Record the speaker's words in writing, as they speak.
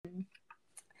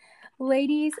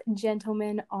Ladies,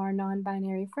 gentlemen, our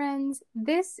non-binary friends,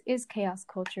 this is Chaos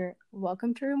Culture.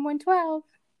 Welcome to Room 112.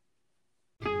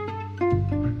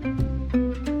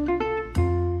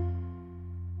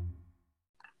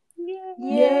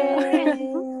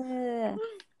 Yeah.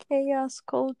 Chaos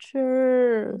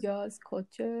Culture. Chaos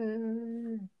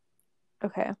Culture.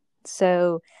 Okay,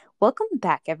 so welcome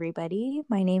back, everybody.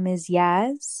 My name is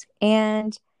Yaz,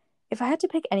 and if I had to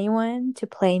pick anyone to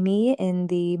play me in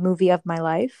the movie of my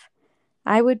life,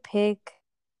 I would pick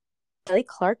Kelly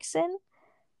Clarkson,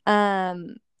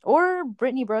 or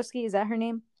Brittany Broski. Is that her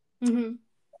name?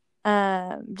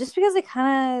 Mm-hmm. Just because they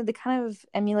kind of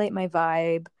emulate my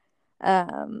vibe.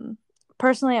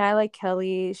 Personally, I like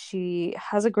Kelly. She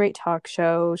has a great talk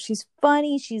show. She's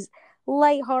funny. She's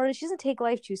lighthearted. She doesn't take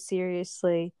life too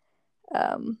seriously.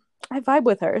 I vibe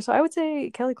with her, so I would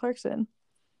say Kelly Clarkson.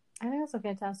 I think that's a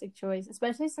fantastic choice,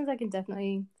 especially since I can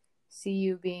definitely see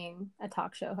you being a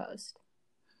talk show host.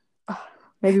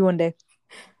 Maybe one day.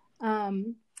 All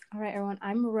right, everyone.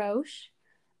 I'm Roche,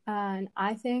 and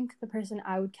I think the person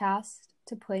I would cast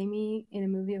to play me in a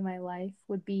movie of my life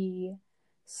would be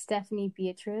Stephanie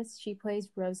Beatrice. She plays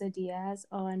Rosa Diaz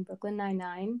on Brooklyn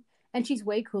Nine-Nine, and she's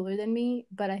way cooler than me,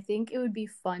 but I think it would be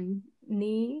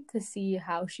funny to see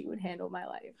how she would handle my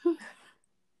life.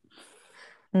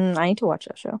 I need to watch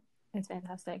that show. It's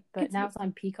fantastic, but now it's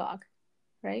on Peacock,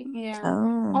 right? Yeah.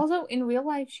 Oh. Also, in real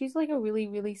life, she's like a really,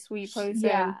 really sweet person.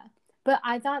 Yeah, but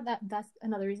I thought that's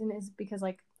another reason is because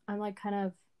like I'm like kind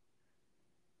of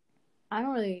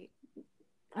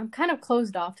I'm kind of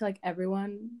closed off to like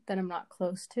everyone that I'm not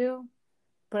close to,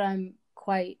 but I'm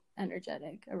quite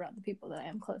energetic around the people that I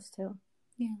am close to.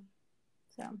 Yeah.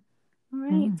 So, all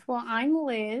right. Well, I'm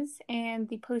Liz, and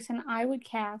the person I would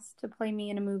cast to play me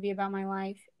in a movie about my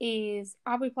life is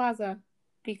Aubrey Plaza,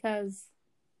 because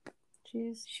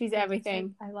she's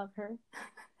everything. I love her.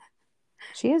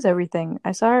 She is everything.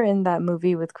 I saw her in that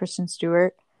movie with Kristen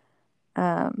Stewart,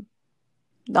 on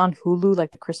Hulu,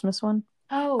 like the Christmas one.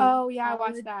 Oh yeah, I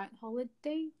watched that.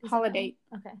 Holiday? Holiday.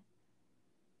 Okay.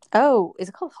 Oh, is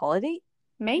it called Holiday?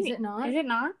 Maybe. Is it not? Is it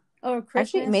not? Or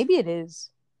Christmas? Actually, maybe it is.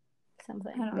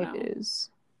 Something. I don't Maybe know. it is.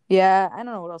 Yeah, I don't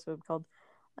know what else it would be called.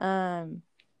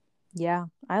 Yeah,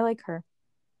 I like her.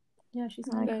 Yeah, she's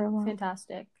I like her a lot.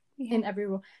 fantastic Yeah. in every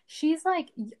role. She's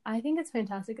like, I think it's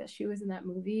fantastic that she was in that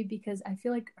movie because I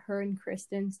feel like her and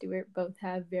Kristen Stewart both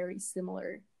have very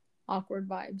similar awkward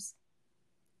vibes.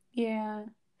 Yeah.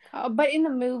 But in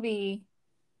the movie,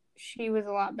 she was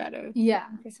a lot better. Yeah.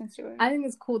 than Kristen Stewart. I think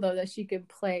it's cool though that she could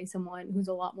play someone who's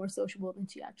a lot more sociable than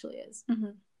she actually is.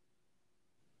 Mm-hmm.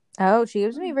 Oh, she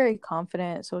gives me very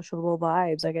confident, sociable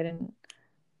vibes. Like I didn't,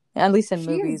 at least in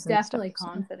movies. She's definitely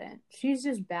confident. She's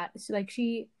just bad.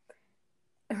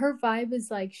 Her vibe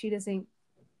is like she doesn't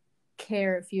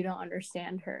care if you don't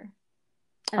understand her.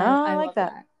 And I like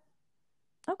that.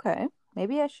 Okay,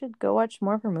 maybe I should go watch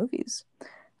more of her movies.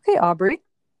 Okay, Aubrey.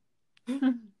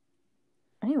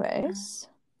 Anyways,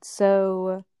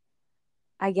 so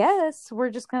I guess we're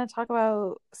just gonna talk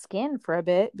about Skin for a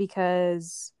bit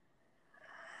because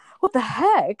what the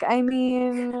heck? I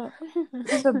mean,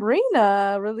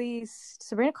 Sabrina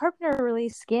Carpenter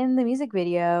released Skin, the music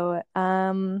video.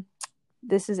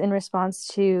 This is in response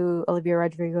to Olivia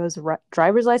Rodrigo's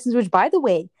driver's license, which, by the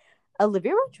way,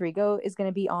 Olivia Rodrigo is going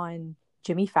to be on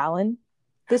Jimmy Fallon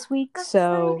this week.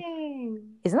 So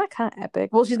isn't that kind of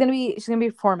epic? Well, she's gonna be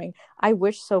performing. I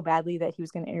wish so badly that he was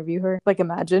going to interview her. Like,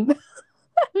 imagine.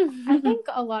 I think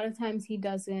a lot of times he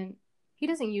doesn't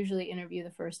usually interview the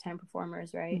first time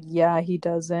performers, right? Yeah, he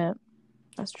doesn't.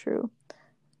 That's true.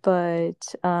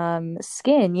 But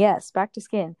Skin, yes, back to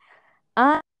Skin.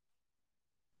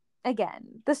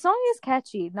 Again, the song is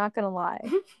catchy, not gonna lie.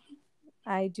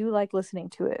 I do like listening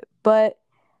to it. But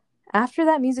after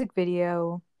that music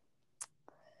video,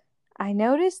 I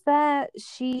noticed that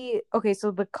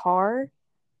so the car,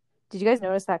 did you guys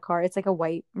notice that car? It's like a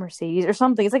white Mercedes or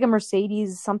something. It's like a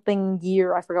Mercedes something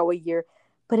year. I forgot what year.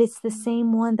 But it's the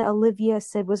same one that Olivia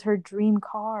said was her dream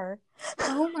car.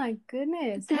 Oh my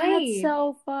goodness. That's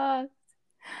so fucked.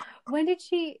 When did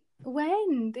she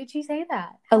say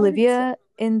that? Olivia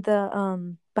in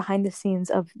the behind the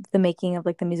scenes of the making of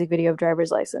like the music video of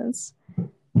Driver's License.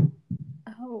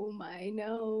 Oh my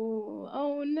no.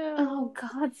 Oh no. Oh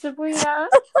God, Sabrina.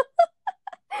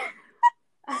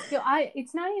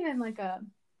 It's not even like a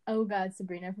oh God,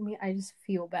 Sabrina for me. I just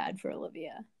feel bad for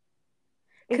Olivia.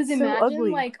 Because imagine so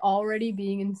like already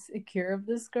being insecure of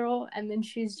this girl, and then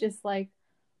she's just like,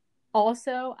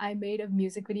 also, I made a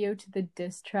music video to the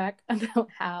diss track about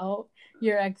how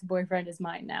your ex-boyfriend is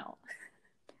mine now.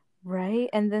 Right?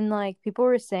 And then like people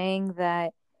were saying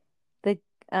that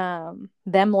them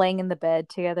laying in the bed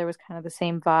together was kind of the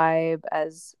same vibe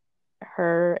as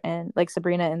her and like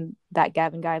Sabrina and that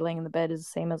Gavin guy laying in the bed is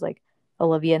the same as like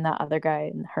Olivia and that other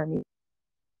guy in her music.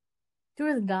 There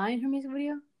was a guy in her music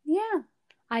video? Yeah.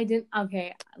 I didn't.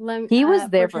 Okay, let me. He was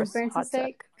there for transparency's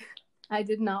sake. I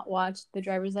did not watch the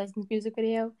driver's license music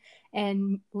video,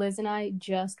 and Liz and I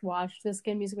just watched the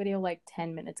Skin music video like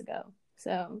 10 minutes ago.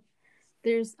 So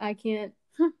I can't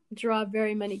draw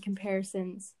very many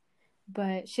comparisons,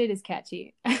 but shit is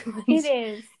catchy. It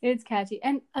is. It's catchy.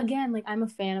 And again, like, I'm a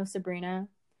fan of Sabrina.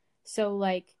 So,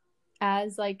 like,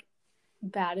 as, like,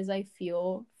 bad as I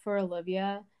feel for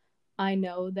Olivia, I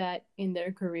know that in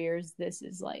their careers, this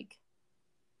is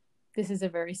a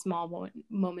very small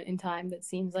moment in time that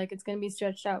seems like it's going to be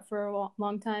stretched out for a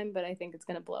long time, but I think it's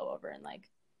going to blow over in, like,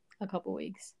 a couple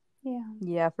weeks. Yeah.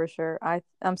 Yeah, for sure.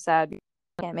 I'm sad.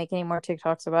 I can't make any more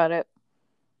TikToks about it.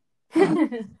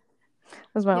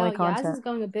 That's my only content. Yaz is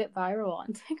going a bit viral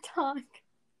on TikTok.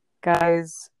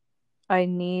 Guys, I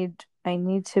need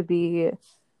to be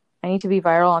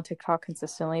viral on TikTok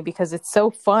consistently because it's so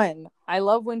fun. I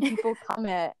love when people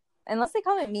comment, unless they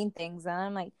comment mean things, and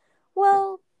I'm like,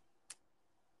 well,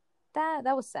 that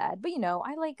was sad. But you know,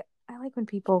 I like when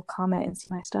people comment and see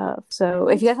my stuff. So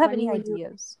if you guys have any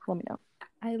ideas, let me know.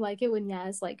 I like it when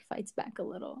Yaz like fights back a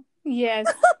little. Yes.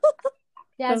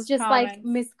 Yeah, it's just comments. Like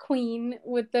Miss Queen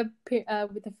with the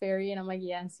fairy, and I'm like,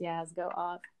 yes, Yaz, go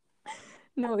off.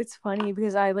 No, it's funny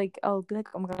because I'll be like, oh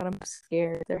my god, I'm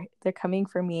scared. They're coming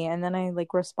for me, and then I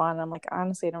like respond. I'm like,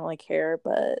 honestly, I don't really care,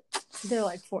 but they're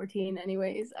like 14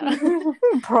 anyways.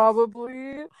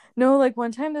 Probably. No, like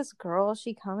one time this girl,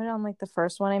 she commented on like the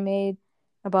first one I made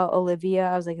about Olivia.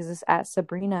 I was like, is this at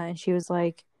Sabrina? And she was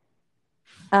like,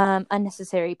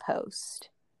 unnecessary post.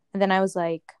 And then I was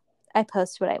like, I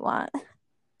post what I want.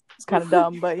 It's kind of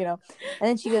dumb, but you know. And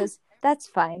then she goes, that's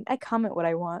fine. I comment what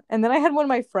I want. And then I had one of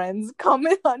my friends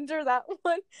comment under that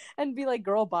one and be like,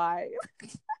 girl, bye.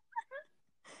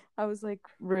 I was like,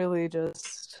 really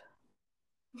just...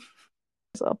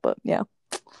 But yeah.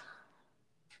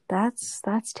 That's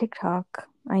TikTok.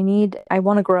 I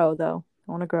want to grow, though.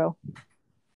 I want to grow.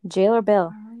 Jail or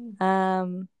Bill?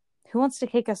 Who wants to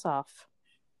kick us off?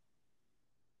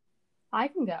 I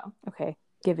can go. Okay,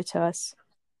 give it to us.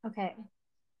 Okay.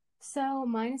 So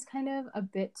mine is kind of a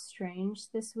bit strange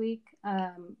this week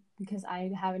because I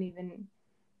haven't even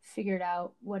figured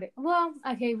out what it... Well,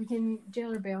 okay, we can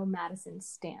Jail or Bail Madison's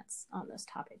stance on this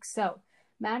topic. So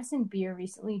Madison Beer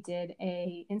recently did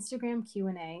a Instagram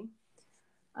Q&A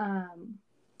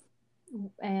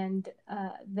and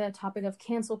the topic of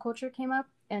cancel culture came up.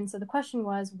 And so the question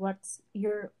was, what's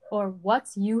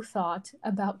you thought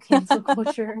about cancel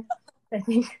culture? I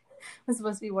think it was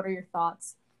supposed to be, what are your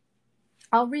thoughts?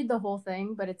 I'll read the whole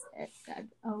thing, but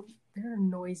there are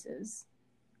noises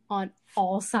on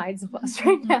all sides of us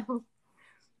right now.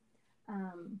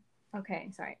 Okay,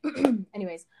 sorry.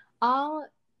 Anyways, I'll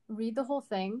read the whole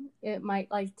thing. It might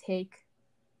take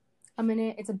a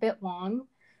minute. It's a bit long,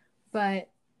 but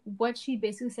what she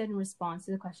basically said in response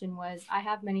to the question was, I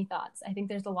have many thoughts. I think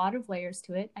there's a lot of layers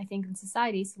to it. I think in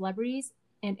society, celebrities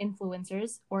and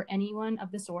influencers or anyone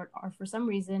of the sort are for some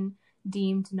reason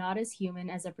deemed not as human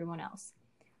as everyone else,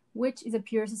 which is a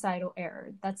pure societal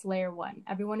error. That's layer one.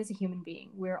 Everyone is a human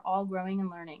being. We're all growing and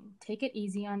learning. Take it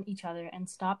easy on each other and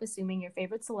stop assuming your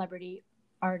favorite celebrity,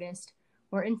 artist,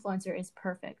 or influencer is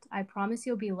perfect. I promise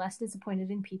you'll be less disappointed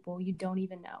in people you don't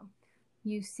even know.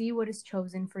 You see what is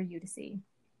chosen for you to see.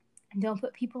 And don't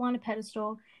put people on a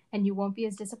pedestal, and you won't be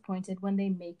as disappointed when they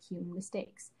make human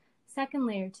mistakes. Second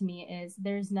layer to me is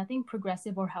there's nothing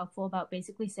progressive or helpful about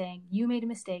basically saying you made a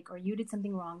mistake or you did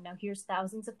something wrong. Now here's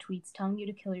thousands of tweets telling you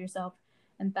to kill yourself,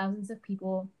 and thousands of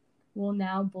people will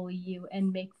now bully you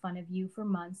and make fun of you for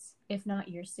months, if not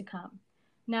years to come.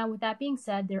 Now, with that being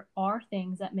said, there are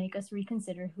things that make us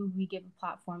reconsider who we give a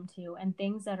platform to, and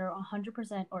things that are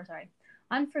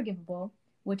unforgivable,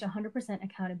 which 100%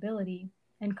 accountability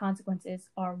and consequences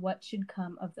are what should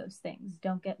come of those things.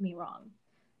 Don't get me wrong.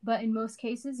 But in most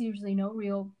cases, usually no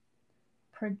real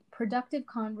productive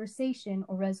conversation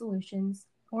or resolutions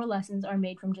or lessons are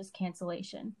made from just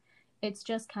cancellation. It's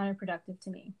just counterproductive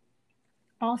to me.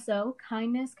 Also,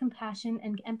 kindness, compassion,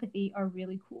 and empathy are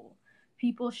really cool.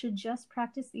 People should just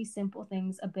practice these simple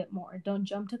things a bit more. Don't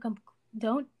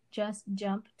just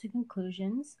jump to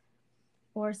conclusions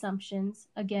or assumptions.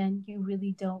 Again, you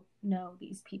really don't know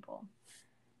these people.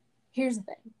 Here's the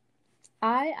thing.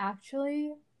 I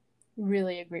actually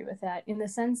really agree with that in the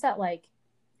sense that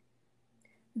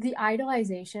the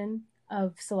idolization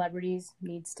of celebrities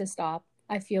needs to stop.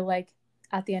 I feel like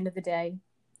at the end of the day,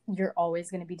 you're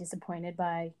always going to be disappointed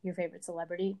by your favorite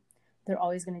celebrity. they're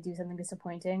always going to do something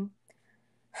disappointing.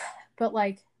 But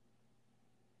like,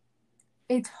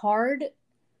 it's hard.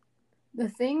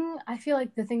 I feel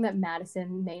like the thing that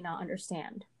Madison may not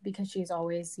understand, because she's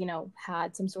always,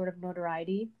 had some sort of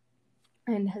notoriety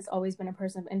and has always been a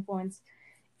person of influence,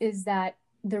 is that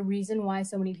the reason why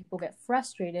so many people get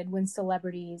frustrated when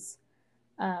celebrities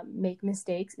make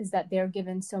mistakes is that they're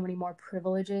given so many more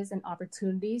privileges and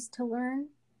opportunities to learn,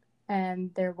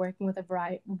 and they're working with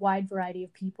a wide variety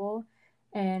of people,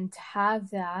 and to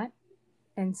have that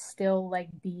and still like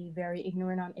be very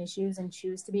ignorant on issues and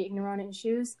choose to be ignorant on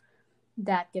issues,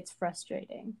 that gets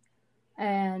frustrating.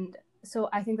 And so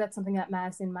I think that's something that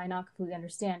Madison might not completely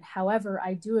understand. However,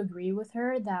 I do agree with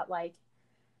her that like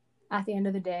at the end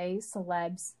of the day,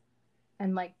 celebs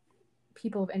and like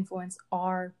people of influence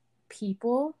are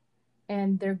people,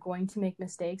 and they're going to make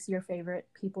mistakes. Your favorite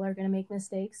people are going to make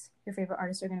mistakes. Your favorite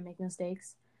artists are going to make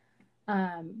mistakes.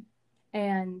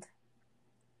 And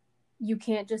you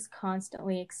can't just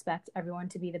constantly expect everyone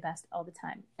to be the best all the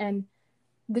time. And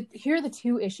here are the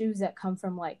two issues that come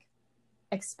from like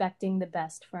expecting the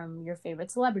best from your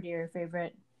favorite celebrity or your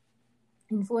favorite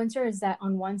influencer, is that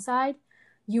on one side,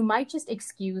 you might just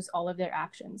excuse all of their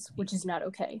actions, which is not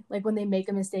okay. Like when they make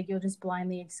a mistake, you'll just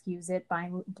blindly excuse it,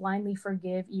 blindly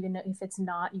forgive, even if it's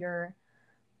not your,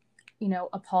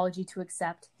 apology to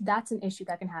accept. That's an issue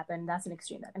that can happen. That's an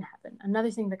extreme that can happen.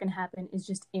 Another thing that can happen is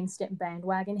just instant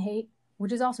bandwagon hate,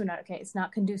 which is also not okay. It's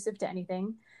not conducive to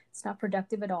anything. It's not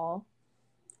productive at all.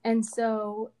 And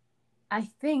so I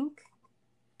think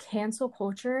cancel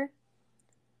culture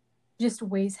just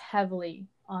weighs heavily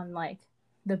on like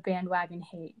the bandwagon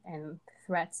hate and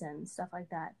threats and stuff like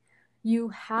that. You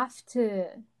have to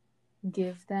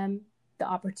give them the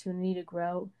opportunity to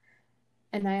grow.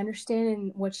 And I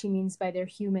understand what she means by they're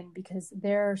human, because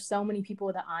there are so many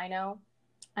people that I know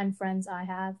and friends I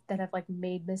have that have like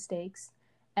made mistakes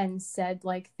and said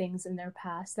like things in their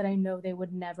past that I know they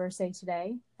would never say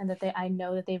today, and that I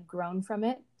know that they've grown from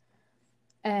it.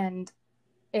 And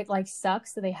it like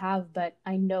sucks that they have, but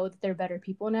I know that they're better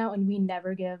people now, and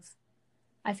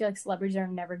I feel like celebrities are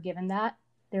never given that.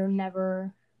 They're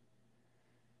never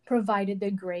provided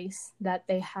the grace that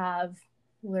they have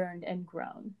learned and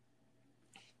grown.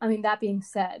 I mean, that being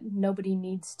said, nobody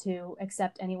needs to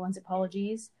accept anyone's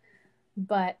apologies,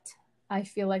 but I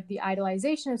feel like the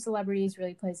idolization of celebrities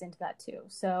really plays into that too.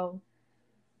 So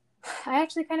I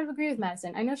actually kind of agree with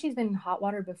Madison. I know she's been in hot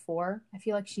water before. I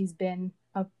feel like she's been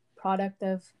a product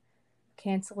of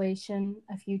cancellation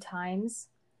a few times.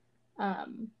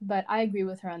 But I agree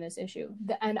with her on this issue.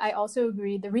 And I also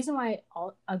agree, the reason why I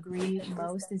agree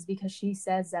most is because she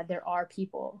says that there are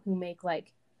people who make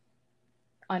like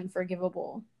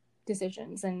unforgivable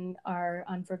decisions and are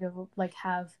unforgivable, like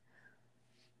have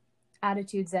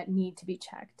attitudes that need to be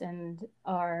checked and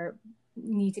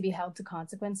need to be held to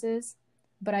consequences.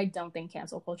 But I don't think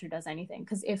cancel culture does anything,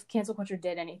 because if cancel culture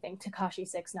did anything, Tekashi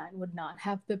 6ix9ine would not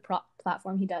have the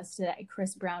platform he does today.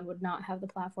 Chris Brown would not have the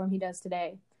platform he does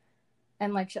today.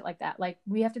 And like shit like that. Like,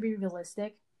 we have to be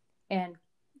realistic. And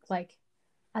like,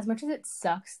 as much as it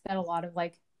sucks that a lot of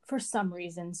like, for some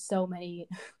reason, so many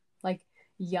like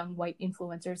young white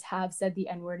influencers have said the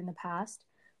N-word in the past,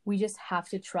 we just have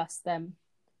to trust them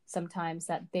sometimes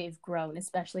that they've grown,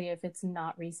 especially if it's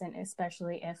not recent,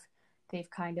 especially if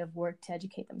they've kind of worked to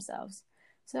educate themselves.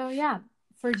 So yeah,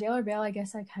 for Jail or Bail, I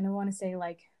guess I kind of want to say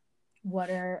like, what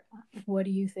do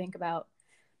you think about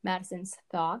Madison's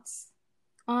thoughts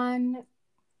on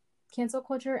cancel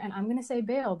culture? And I'm gonna say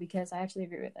bail, because I actually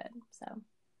agree with it. So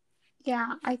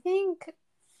yeah, I think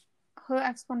her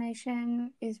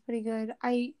explanation is pretty good.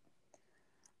 I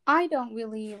don't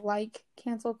really like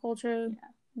cancel culture,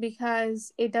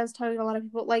 because it does target a lot of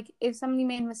people. Like, if somebody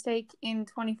made a mistake in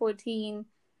 2014,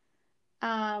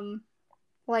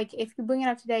 like if you bring it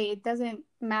up today, it doesn't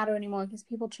matter anymore because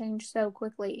people change so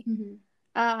quickly.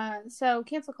 Mm-hmm. So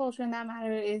cancel culture in that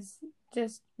matter is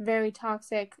just very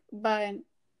toxic. But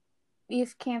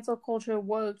if cancel culture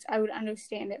worked, I would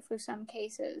understand it for some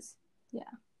cases. Yeah,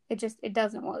 it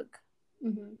doesn't work.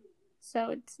 Mm-hmm. So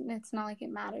it's not like it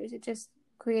matters. It just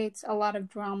creates a lot of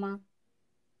drama.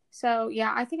 So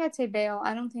yeah, I think I'd say bail.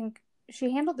 I don't think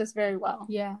she handled this very well.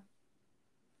 Yeah,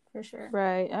 for sure.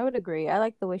 Right, I would agree. I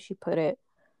like the way she put it.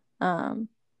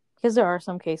 Because there are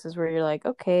some cases where you're like,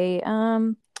 okay, I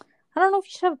don't know if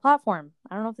you should have a platform.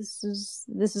 I don't know if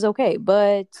this is okay,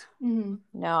 but Mm-hmm.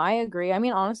 no, I agree. I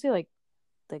mean, honestly, like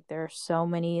there are so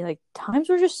many, like, times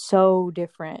were just so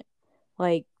different.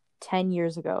 Like 10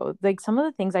 years ago, like some of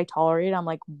the things I tolerated, I'm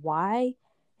like, why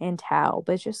and how?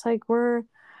 But it's just like we're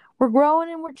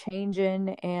growing and we're changing,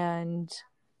 and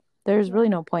There's really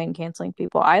no point in canceling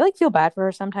people. I like feel bad for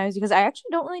her sometimes because I actually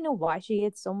don't really know why she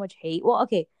gets so much hate. Well,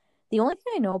 okay, the only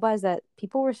thing I know about is that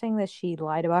people were saying that she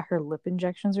lied about her lip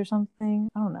injections or something.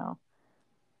 I don't know.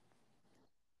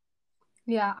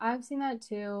 Yeah, I've seen that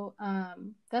too.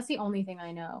 That's the only thing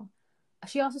I know.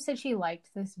 She also said she liked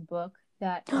this book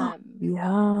that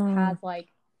Yeah. had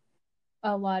like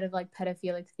a lot of like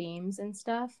pedophilic themes and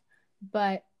stuff,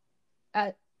 but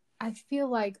I feel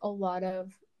like a lot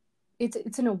of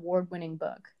it's an award-winning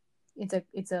book.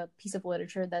 It's a piece of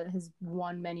literature that has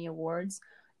won many awards,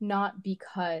 not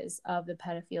because of the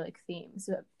pedophilic themes,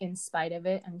 but in spite of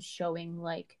it and showing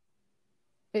like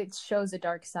it shows a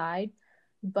dark side,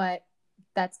 but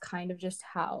that's kind of just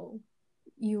how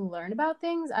you learn about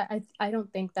things. I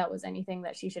don't think that was anything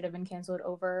that she should have been canceled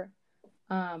over,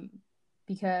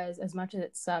 because as much as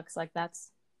it sucks, like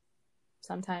that's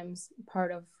sometimes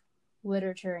part of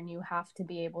literature, and you have to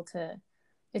be able to.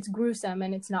 It's gruesome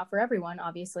and it's not for everyone,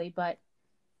 obviously, but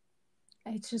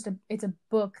it's a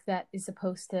book that is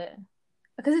supposed to,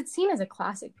 because it's seen as a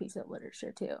classic piece of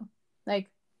literature too. Like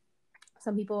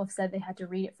some people have said they had to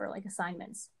read it for like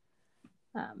assignments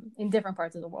in different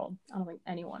parts of the world. I don't think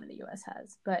anyone in the US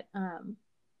has, but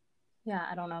yeah,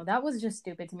 I don't know. That was just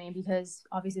stupid to me because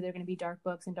obviously there are going to be dark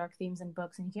books and dark themes in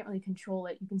books, and you can't really control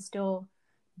it. You can still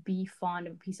be fond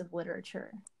of a piece of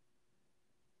literature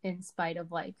in spite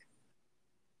of like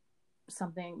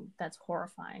something that's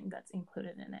horrifying that's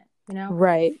included in it, you know?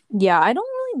 Right. Yeah, I don't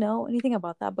really know anything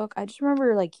about that book. I just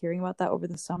remember like hearing about that over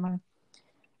the summer.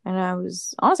 And I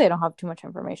was honestly I don't have too much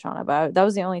information on it, but that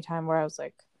was the only time where I was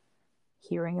like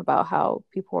hearing about how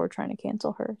people were trying to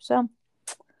cancel her. So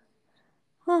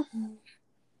All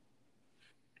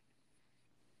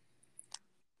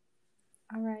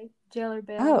right, jail or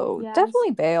bail? Oh, Yes.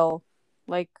 definitely bail.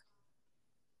 Like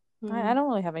I don't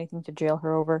really have anything to jail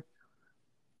her over.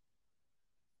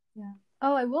 Yeah.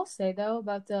 Oh, I will say though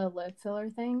about the lip filler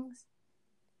things.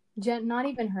 Not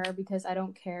even her, because I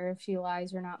don't care if she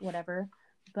lies or not, whatever.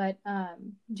 But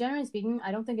generally speaking,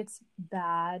 I don't think it's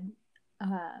bad.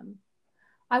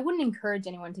 I wouldn't encourage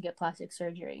anyone to get plastic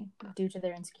surgery due to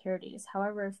their insecurities.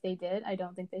 However, if they did, I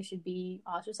don't think they should be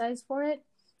ostracized for it.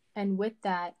 And with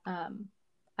that,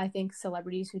 I think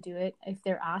celebrities who do it, if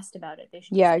they're asked about it, they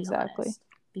should just be exactly. honest,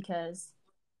 because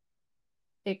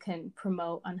it can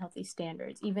promote unhealthy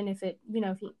standards. Even if it, you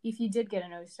know, if you did get a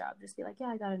nose job, just be like, yeah,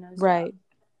 I got a nose job.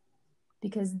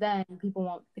 Because then people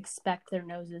won't expect their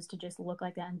noses to just look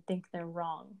like that and think they're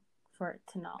wrong for it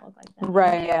to not look like that.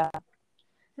 Right, yeah.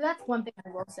 So that's one thing I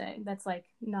will say. That's like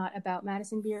not about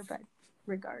Madison Beer, but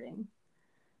regarding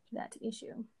that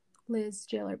issue. Liz,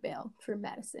 jail or bail for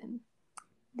Madison?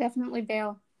 Definitely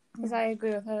bail, because I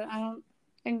agree with her. I don't,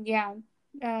 and yeah,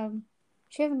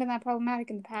 she hasn't been that problematic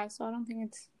in the past, so I don't think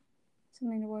it's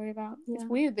something to worry about. Yeah. It's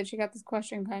weird that she got this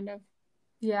question, kind of.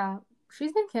 Yeah,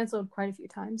 she's been canceled quite a few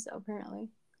times, though. Apparently,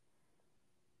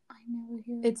 I never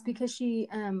hear. It's because she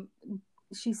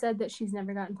said that she's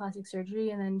never gotten plastic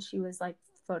surgery, and then she was like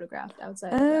photographed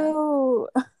outside. Oh,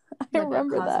 I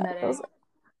remember that.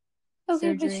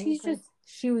 Okay, but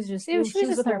she was just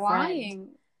with her lying.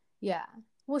 Friend. Yeah.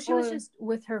 Well, she was just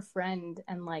with her friend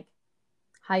and like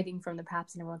hiding from the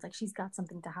paps, and everyone's like, she's got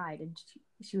something to hide, and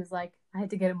she was like, I had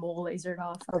to get a mole lasered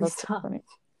off. Oh, that's so funny.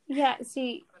 Yeah,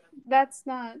 see, that's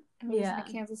not a reason to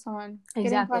cancel someone. Exactly.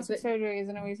 Getting plastic surgery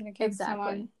isn't a reason to cancel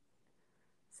someone.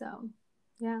 So,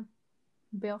 yeah,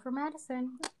 bail for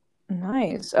Madison.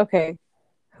 Nice. Okay.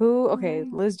 Okay,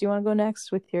 Liz, do you want to go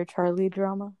next with your Charlie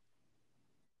drama?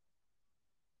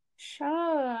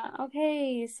 Sure.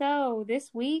 Okay, so this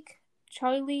week,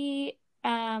 Charli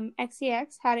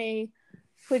XCX had a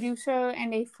producer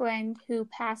and a friend who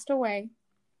passed away,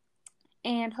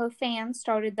 and her fans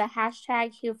started the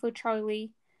hashtag Here for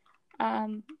Charli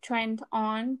trend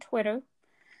on Twitter.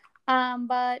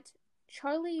 But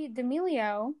Charli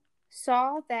D'Amelio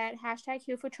saw that hashtag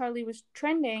Here for Charli was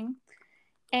trending,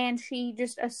 and she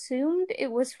just assumed it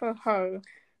was for her.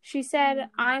 She said,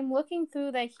 I'm looking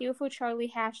through the Here for Charli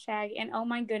hashtag, and oh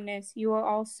my goodness, you are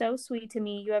all so sweet to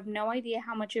me. You have no idea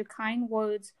how much your kind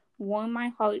words warm my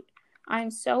heart.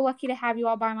 I'm so lucky to have you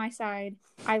all by my side.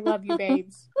 I love you,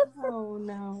 babes. Oh,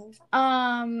 no.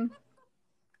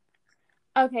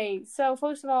 Okay, so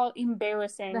first of all,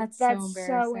 embarrassing. That's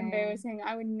so embarrassing.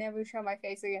 I would never show my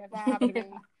face again if that happened to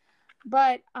me.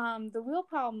 But the real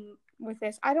problem with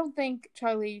this, I don't think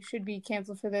Charli should be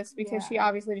canceled for this, because she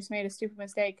obviously just made a stupid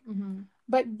mistake. Mm-hmm.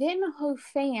 But then her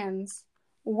fans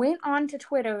went on to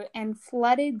Twitter and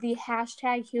flooded the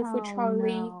hashtag Here for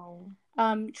Charli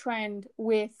trend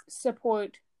with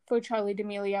support for Charli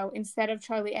D'Amelio instead of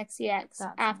Charli XCX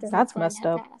after her that's friend messed had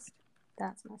up. passed.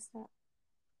 That's messed up.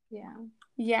 Yeah.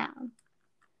 Yeah.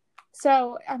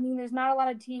 So, I mean, there's not a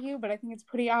lot of TU, but I think it's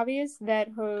pretty obvious that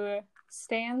her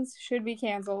stans should be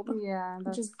canceled. Yeah,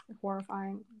 that's Just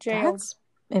horrifying. Jailed. That's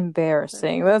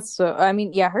embarrassing. That's so. I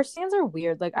mean, yeah, her stands are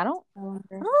weird. Like, I don't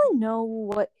really know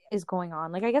what is going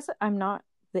on. Like, I guess I'm not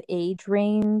the age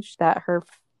range that her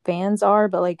fans are,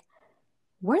 but like,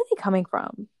 where are they coming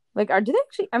from? Like, do they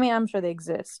actually? I mean, I'm sure they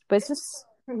exist, but it's just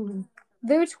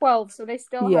They're 12, so they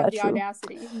still Yeah, have the true.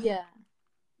 audacity. Yeah.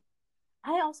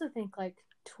 I also think like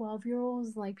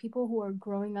 12-year-olds, like people who are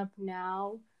growing up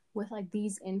now with like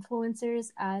these influencers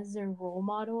as their role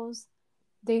models,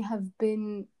 they have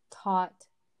been taught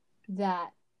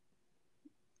that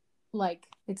like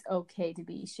it's okay to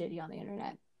be shitty on the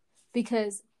internet.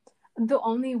 Because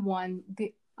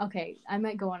okay, I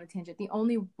might go on a tangent. The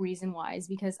only reason why is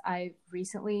because I've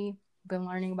recently been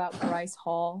learning about Bryce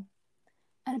Hall.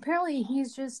 And apparently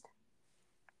he's just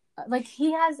like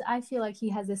I feel like he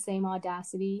has the same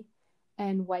audacity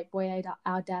and white boy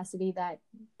audacity that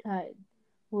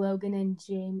Logan and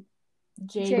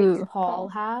Jake Paul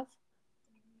have,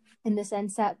 in the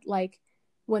sense that like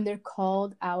when they're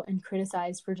called out and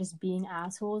criticized for just being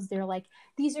assholes, they're like,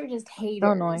 these are just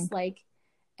haters, like,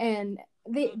 and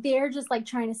they're just like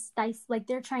trying to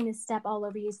step all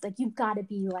over you. It's like, you've got to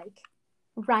be like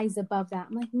rise above that.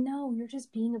 I'm like, no, you're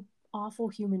just being an awful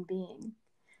human being.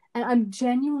 And I'm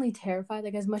genuinely terrified,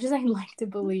 like, as much as I like to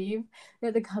believe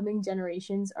that the coming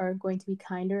generations are going to be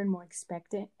kinder and more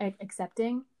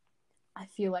accepting, I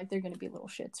feel like they're going to be little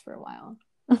shits for a while.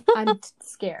 I'm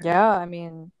scared. Yeah, I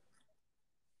mean,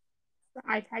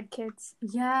 I've had kids.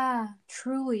 Yeah,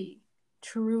 truly.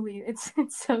 It's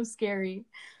so scary.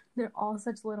 They're all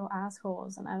such little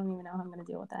assholes, and I don't even know how I'm going to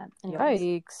deal with that. Anyways.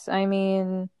 Yikes. I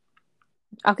mean,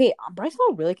 okay, Bryce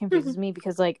Hall really confuses me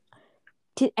because, like,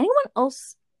 did anyone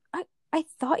else... I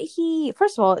thought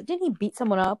first of all, didn't he beat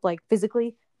someone up, like,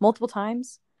 physically multiple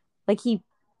times? Like, he...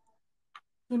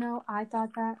 You know, I thought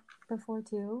that before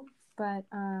too, but,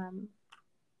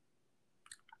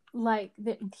 like,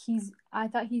 I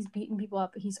thought he's beaten people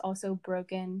up, but he's also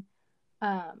broken,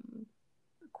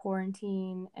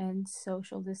 quarantine and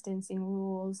social distancing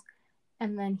rules.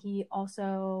 And then he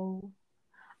also...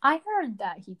 I heard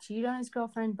that he cheated on his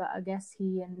girlfriend, but I guess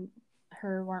he and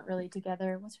her weren't really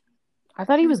together. I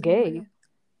thought he was gay.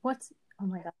 Oh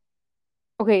my god.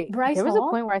 Okay, Bryce there was Hall? a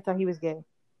point where I thought he was gay.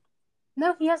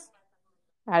 No, he has...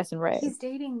 Addison Rae. He's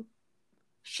dating...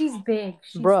 She's big.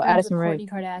 She's Bro, friends Addison with Rae. Kourtney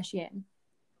Kardashian.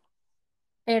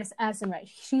 It's Addison Rae.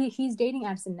 He's dating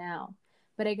Addison now.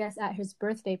 But I guess at his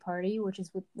birthday party, which is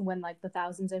when like the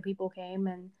thousands of people came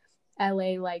and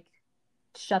LA like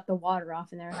shut the water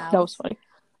off in their house. That was funny.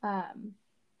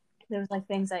 There was like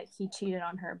things that he cheated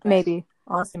on her. But maybe.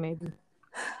 Honestly, maybe.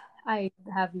 I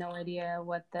have no idea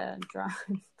what that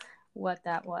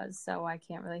was, so I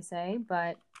can't really say,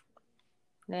 but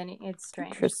then it's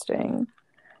strange. Interesting.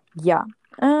 Yeah.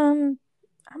 I'm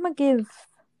gonna give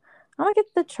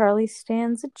the Charlie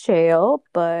stans a jail,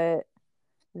 but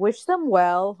wish them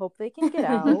well. Hope they can get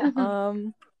out.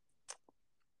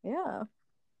 Yeah.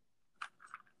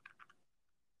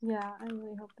 Yeah, I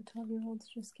really hope the 12-year-olds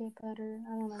just get better.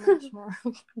 I don't know much more.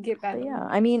 Get better. But yeah,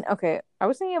 I mean, okay, I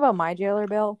was thinking about my jailer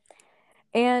bill,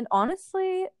 and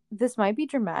honestly, this might be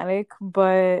dramatic,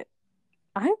 but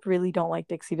I really don't like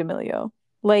Dixie D'Amelio.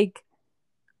 Like,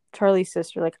 Charlie's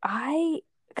sister. Like,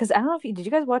 because I don't know if did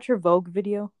you guys watch her Vogue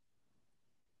video?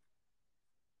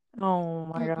 Oh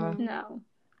my god. No.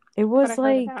 It was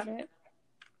like,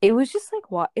 it was just like,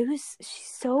 what? She's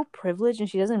so privileged and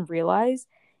she doesn't realize.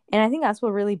 And I think that's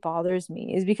what really bothers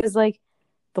me, is because, like,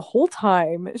 the whole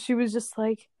time she was just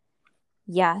like,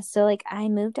 yeah, so, like, I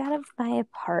moved out of my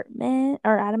apartment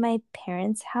or out of my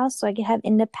parents' house so I could have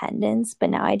independence, but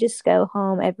now I just go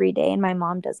home every day and my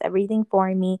mom does everything for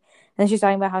me. And then she's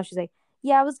talking about how she's like,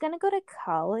 yeah, I was gonna go to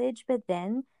college, but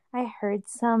then I heard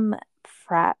some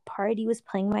frat party was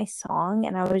playing my song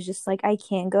and I was just like, I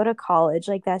can't go to college.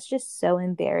 Like, that's just so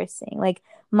embarrassing. Like,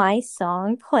 my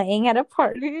song playing at a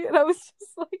party. And I was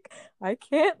just like, I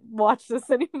can't watch this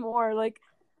anymore. Like,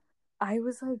 I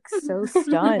was like so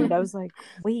stunned. I was like,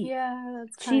 wait, yeah,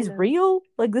 she's real?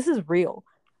 Like, this is real.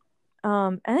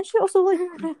 And then she also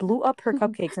like blew up her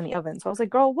cupcakes in the oven. So I was like,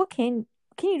 girl, what can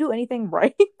you do anything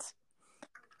right?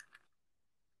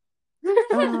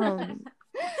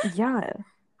 Yeah.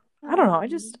 I don't know. I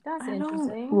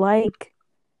don't like,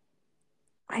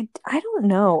 I don't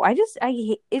know.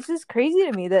 It's just crazy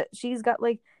to me that she's got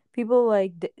like people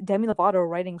like Demi Lovato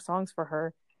writing songs for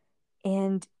her,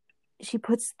 and she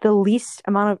puts the least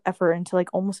amount of effort into like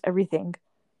almost everything.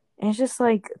 And it's just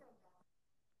like,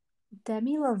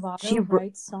 Demi Lovato She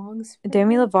writes songs. For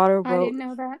Demi her? Lovato I wrote didn't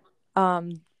know that.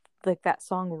 like that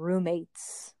song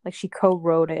Roommates. Like she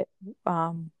co-wrote it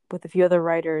with a few other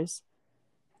writers.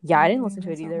 Yeah, I didn't listen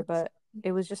to it either, but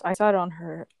it was just I saw it on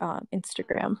her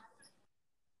Instagram.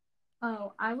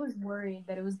 Oh, I was worried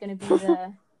that it was gonna be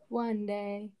the one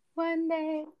day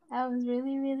I was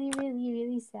really, really, really,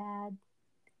 really sad.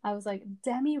 I was like,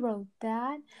 Demi wrote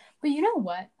that. But you know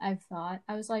what I've thought?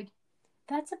 I was like,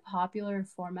 that's a popular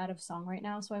format of song right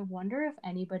now, so I wonder if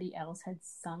anybody else had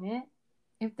sung it,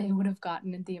 if they would have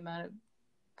gotten the amount of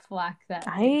flack that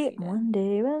Dixie did. One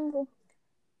day.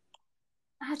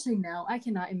 Actually, no, I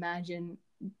cannot imagine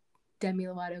Demi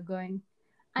Lovato going,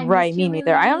 I Right, missed me you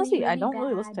neither. really, I really, honestly I really don't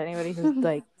really bad. listen to anybody who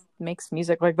like makes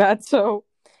music like that. So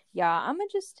yeah, I'm gonna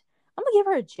give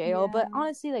her a jail. But Yeah.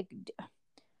 honestly, like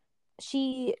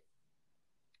she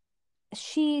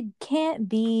can't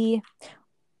be.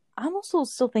 I'm also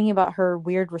still thinking about her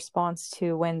weird response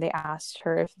to when they asked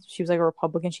her if she was like a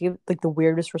Republican. She gave like the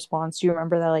weirdest response. Do you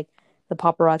remember that? Like the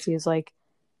paparazzi was like,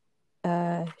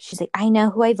 she's like, I know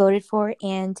who I voted for,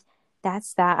 and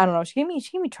that's that. I don't know. She gave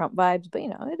me Trump vibes, but you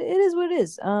know, it is what it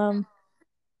is. Oh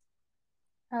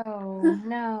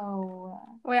no.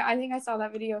 Wait, I think I saw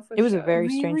that video for It was sure. a very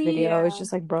strange Really? video. Yeah. It's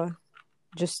just like, bro,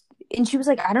 just and she was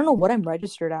like, I don't know what I'm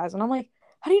registered as, and I'm like,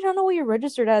 how do you not know what you're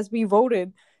registered as? But you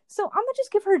voted, so I'm gonna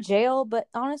just give her jail. But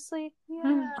honestly,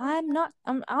 Yeah. I'm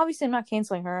obviously not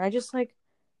canceling her. I just like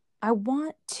I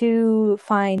want to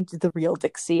find the real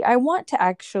Dixie. I want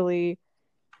her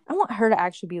to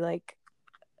actually be like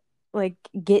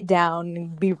get down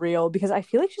and be real, because I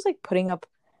feel like she's like putting up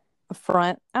a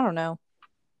front. I don't know.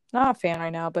 Not a fan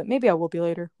right now, but maybe I will be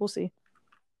later. We'll see.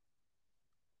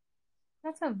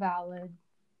 That's a valid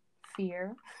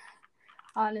fear,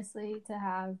 honestly, to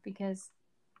have, because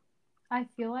I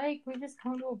feel like we just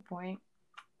come to a point.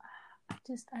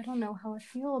 I don't know how I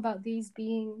feel about these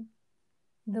being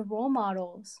the role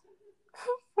models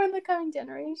for the coming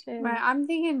generation. Right, I'm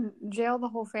thinking jail the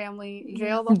whole family, Yeah.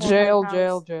 jail the whole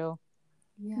house. Jail.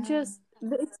 Yeah. Just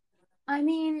I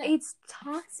mean, it's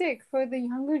toxic for the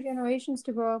younger generations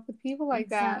to grow up with people like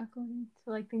that. exactly.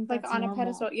 To like think Like that's on normal. a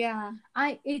pedestal. Yeah.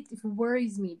 It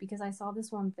worries me because I saw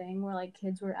this one thing where like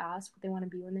kids were asked what they want to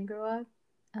be when they grow up,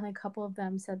 and a couple of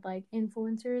them said like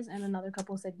influencers, and another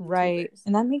couple said YouTubers. Right,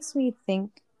 and that makes me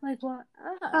think. Like what?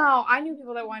 Oh, I knew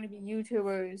people that wanted to be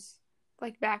YouTubers,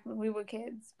 like back when we were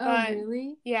kids. But, oh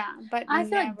really? Yeah, but I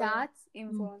feel like never that's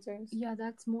influencers. Yeah,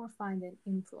 that's more fine than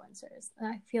influencers. And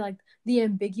I feel like the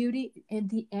ambiguity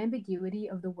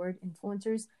of the word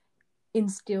influencers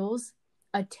instills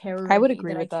a terror I would in me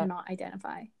agree that with I that. cannot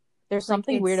identify. There's Like,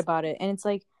 something weird about it, and it's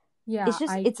like, yeah,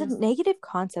 it's a negative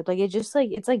concept. Like it's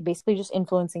like basically just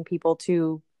influencing people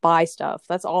to buy stuff.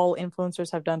 That's all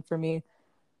influencers have done for me.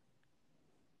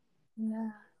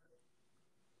 Yeah.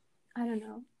 I don't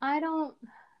know.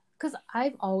 Because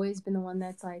I've always been the one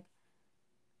that's like,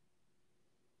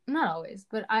 not always,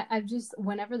 but I've just,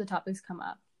 whenever the topics come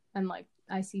up and like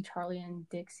I see Charlie and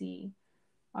Dixie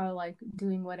are like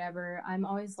doing whatever, I'm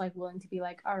always like willing to be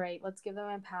like, all right, let's give them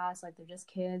a pass. Like they're just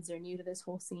kids, they're new to this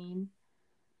whole scene.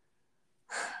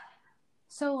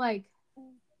 So like,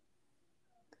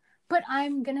 but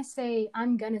I'm gonna say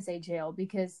jail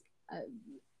because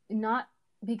not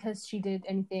because she did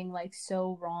anything like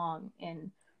so wrong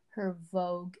in her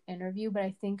Vogue interview, but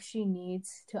I think she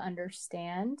needs to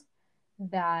understand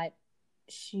that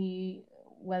she,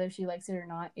 whether she likes it or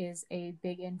not, is a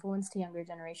big influence to younger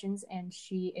generations, and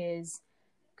she is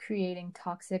creating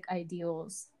toxic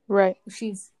ideals. Right.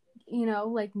 She's,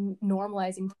 like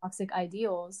normalizing toxic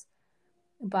ideals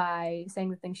by saying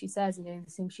the things she says and doing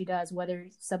the things she does, whether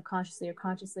subconsciously or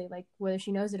consciously, like whether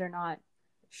she knows it or not,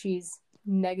 she's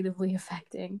negatively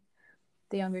affecting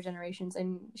the younger generations,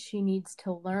 and she needs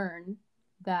to learn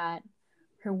that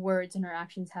her words and her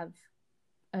actions have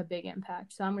a big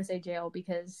impact. So I'm going to say jail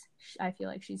because I feel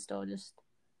like she still just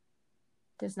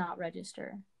does not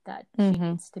register that she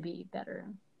needs to be better.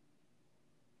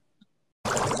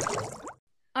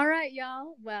 All right,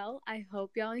 y'all. Well, I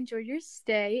hope y'all enjoyed your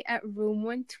stay at room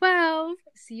 112.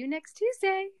 See you next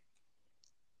Tuesday.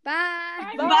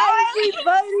 Bye. Bye,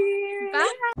 everybody.